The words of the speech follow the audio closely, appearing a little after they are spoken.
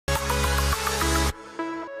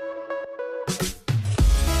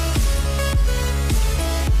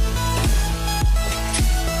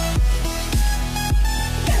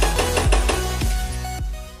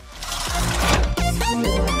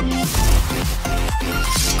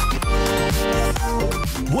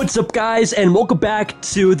What's up, guys, and welcome back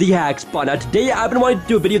to the Hack Spot. Now today I've been wanting to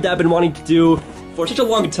do a video that I've been wanting to do for such a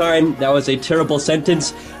long time. That was a terrible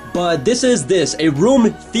sentence, but this is a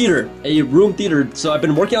room theater. So I've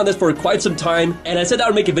been working on this for quite some time, and I said I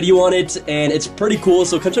would make a video on it, and it's pretty cool.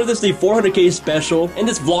 So consider this the 400k special in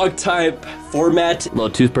this vlog type format. A little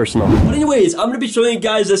too personal. But anyways, I'm gonna be showing you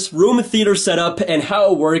guys this room theater setup and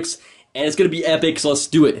how it works. And it's gonna be epic, so let's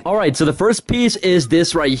do it. Alright, so the first piece is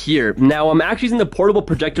this right here. Now, I'm actually using the portable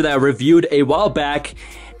projector that I reviewed a while back.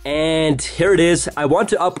 And here it is. I want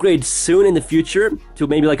to upgrade soon in the future to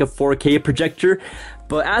maybe like a 4K projector.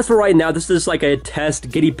 But as for right now, this is like a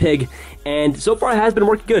test guinea pig. And so far it has been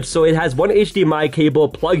working good. So it has one HDMI cable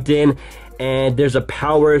plugged in. And there's a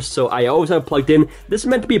power, so I always have it plugged in. This is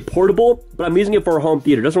meant to be portable, but I'm using it for a home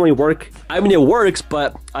theater. It doesn't really work. I mean, it works,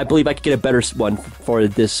 but I believe I could get a better one for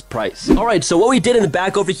this price. All right, so what we did in the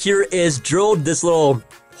back over here is drilled this little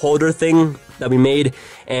holder thing that we made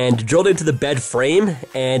and drilled into the bed frame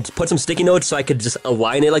and put some sticky notes so I could just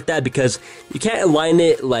align it like that, because you can't align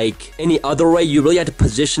it like any other way. You really have to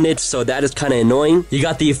position it, so that is kind of annoying. You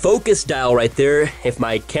got the focus dial right there. If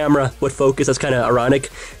my camera would focus, that's kind of ironic.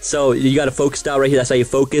 So you got a focus dial right here. That's how you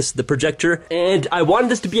focus the projector. And I wanted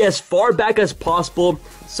this to be as far back as possible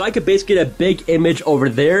so I could basically get a big image over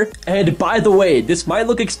there. And by the way, this might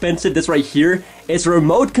look expensive. This right here is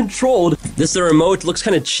remote controlled. This is the remote. Looks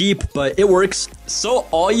kind of cheap, but it works. So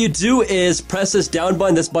all you do is press this down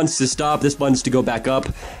button. This button's to stop. This button's to go back up.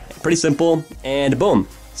 Pretty simple. And boom.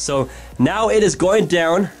 So now it is going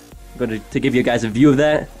down. I'm going to give you guys a view of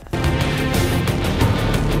that.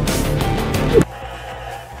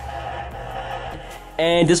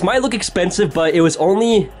 And this might look expensive, but it was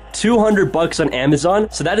only 200 bucks on Amazon,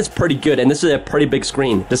 so that is pretty good. And this is a pretty big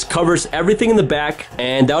screen. This covers everything in the back,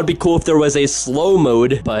 and that would be cool if there was a slow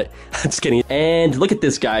mode, but I'm just kidding. And look at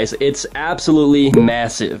this, guys. It's absolutely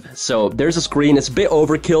massive. So there's a screen. It's a bit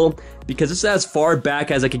overkill because this is as far back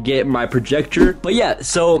as I could get my projector. But yeah,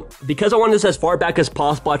 so because I want this as far back as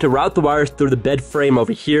possible, I have to route the wires through the bed frame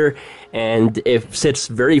over here, and it sits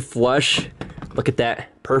very flush. Look at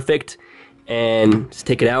that. Perfect. And just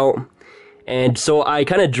take it out. And so I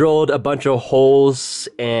kind of drilled a bunch of holes,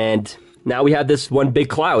 and now we have this one big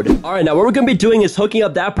cloud. All right, now what we're going to be doing is hooking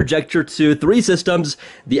up that projector to 3 systems: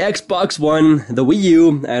 the Xbox One, the Wii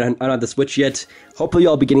U, I don't have the Switch yet. Hopefully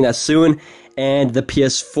I'll be getting that soon, and the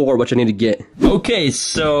PS4, which I need to get. Okay,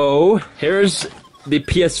 so here's the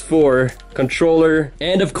PS4 controller,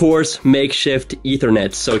 and of course makeshift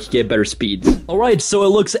Ethernet so you can get better speeds. Alright, so it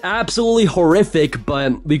looks absolutely horrific,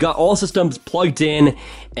 but we got all systems plugged in,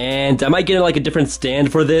 and I might get like a different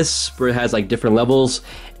stand for this where it has like different levels,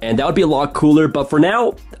 and that would be a lot cooler. But for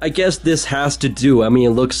now, I guess this has to do. I mean,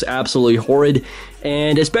 it looks absolutely horrid,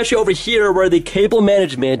 and especially over here where the cable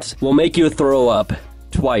management will make you throw up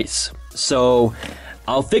twice. So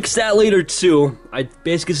I'll fix that later too. I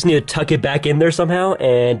basically just need to tuck it back in there somehow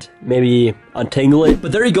and maybe untangle it.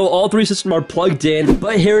 But there you go, all 3 systems are plugged in.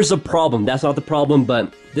 But here's the problem. That's not the problem,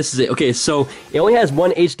 but this is it. Okay, so it only has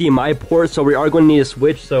one HDMI port, so we are going to need a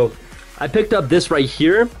switch. So I picked up this right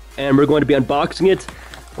here, and we're going to be unboxing it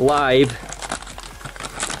live.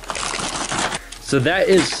 So that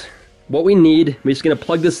is what we need. We're just going to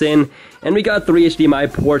plug this in, and we got 3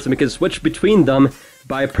 HDMI ports, and we can switch between them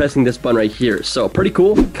by pressing this button right here. So pretty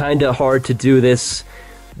cool. Kinda hard to do this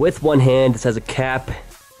with one hand. This has a cap.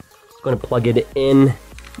 Just gonna plug it in.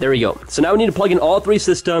 There we go. So now we need to plug in all 3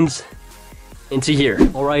 systems into here.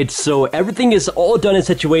 Alright, so everything is all done and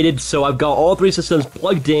situated. So I've got all 3 systems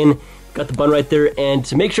plugged in. Got the button right there, and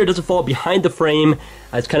to make sure it doesn't fall behind the frame,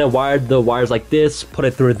 I just kind of wired the wires like this, put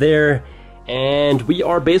it through there, and we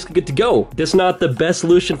are basically good to go. This is not the best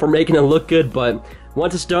solution for making it look good, but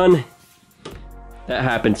once it's done, that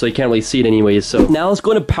happened, so you can't really see it anyways. So now let's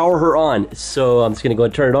go and power her on. So I'm just gonna go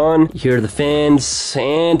and turn it on. Here are the fans,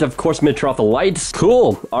 and of course I'm gonna turn off the lights.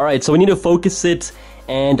 Cool. All right, so we need to focus it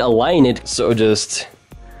and align it. So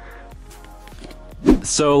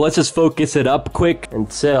let's just focus it up quick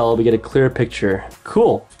until we get a clear picture.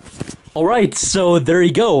 Cool. Alright, so there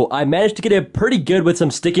you go. I managed to get it pretty good with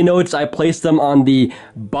some sticky notes. I placed them on the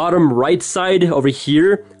bottom right side over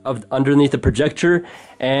here of underneath the projector,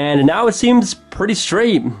 and now it seems pretty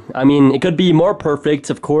straight. I mean, it could be more perfect,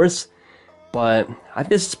 of course, but I think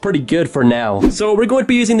this is pretty good for now. So we're going to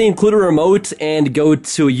be using the included remote and go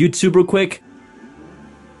to YouTube real quick.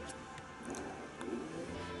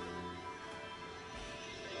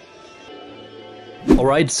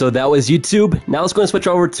 Alright, so that was YouTube. Now let's go and switch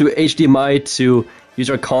over to HDMI to use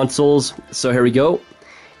our consoles. So here we go.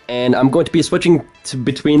 and I'm going to be switching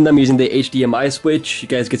between them using the HDMI switch. You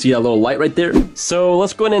guys can see that little light right there. So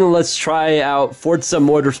let's go in and let's try out Forza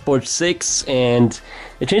Motorsport 6, and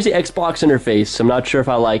they changed the Xbox interface. I'm not sure if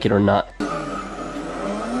I like it or not.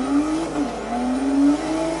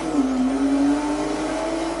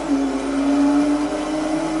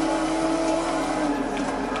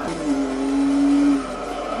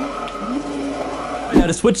 Now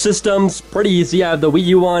to switch systems, pretty easy. I have the Wii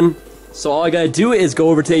U on, so all I gotta do is go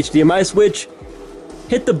over to the HDMI switch,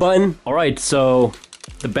 hit the button. Alright, so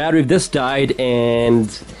the battery of this died, and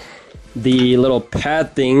the little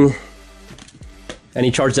pad thing, and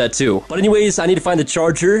he charged that too. But anyways, I need to find the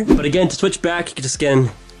charger. But again, to switch back, you can just scan,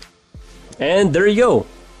 and there you go.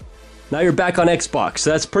 Now you're back on Xbox, so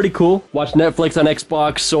that's pretty cool. Watch Netflix on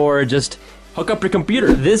Xbox, or just hook up your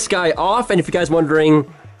computer. This guy off, and if you guys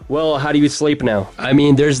wondering, well, how do you sleep now? I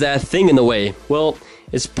mean, there's that thing in the way. Well,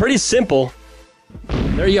 it's pretty simple.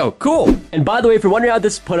 There you go, cool. And by the way, if you're wondering how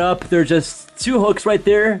this is put up, there's just 2 hooks right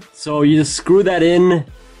there. So you just screw that in,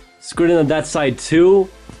 screw it in on that side too,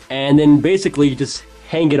 and then basically you just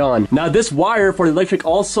hang it on. Now this wire for the electric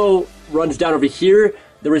also runs down over here.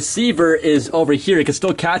 The receiver is over here. It can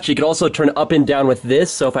still catch it. You can also turn up and down with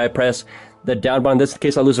this. So if I press the down button, in this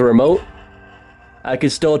case I lose a remote, I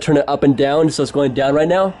can still turn it up and down, so it's going down right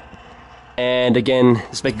now. And again,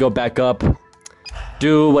 just make it go back up.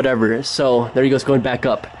 Do whatever. So there you go, it's going back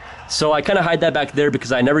up. So I kind of hide that back there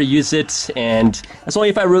because I never use it, and that's only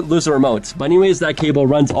if I lose the remote. But anyways, that cable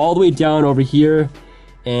runs all the way down over here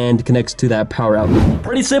and connects to that power outlet.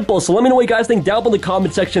 Pretty simple, so let me know what you guys think down in the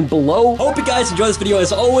comment section below. Hope you guys enjoyed this video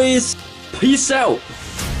as always. Peace out.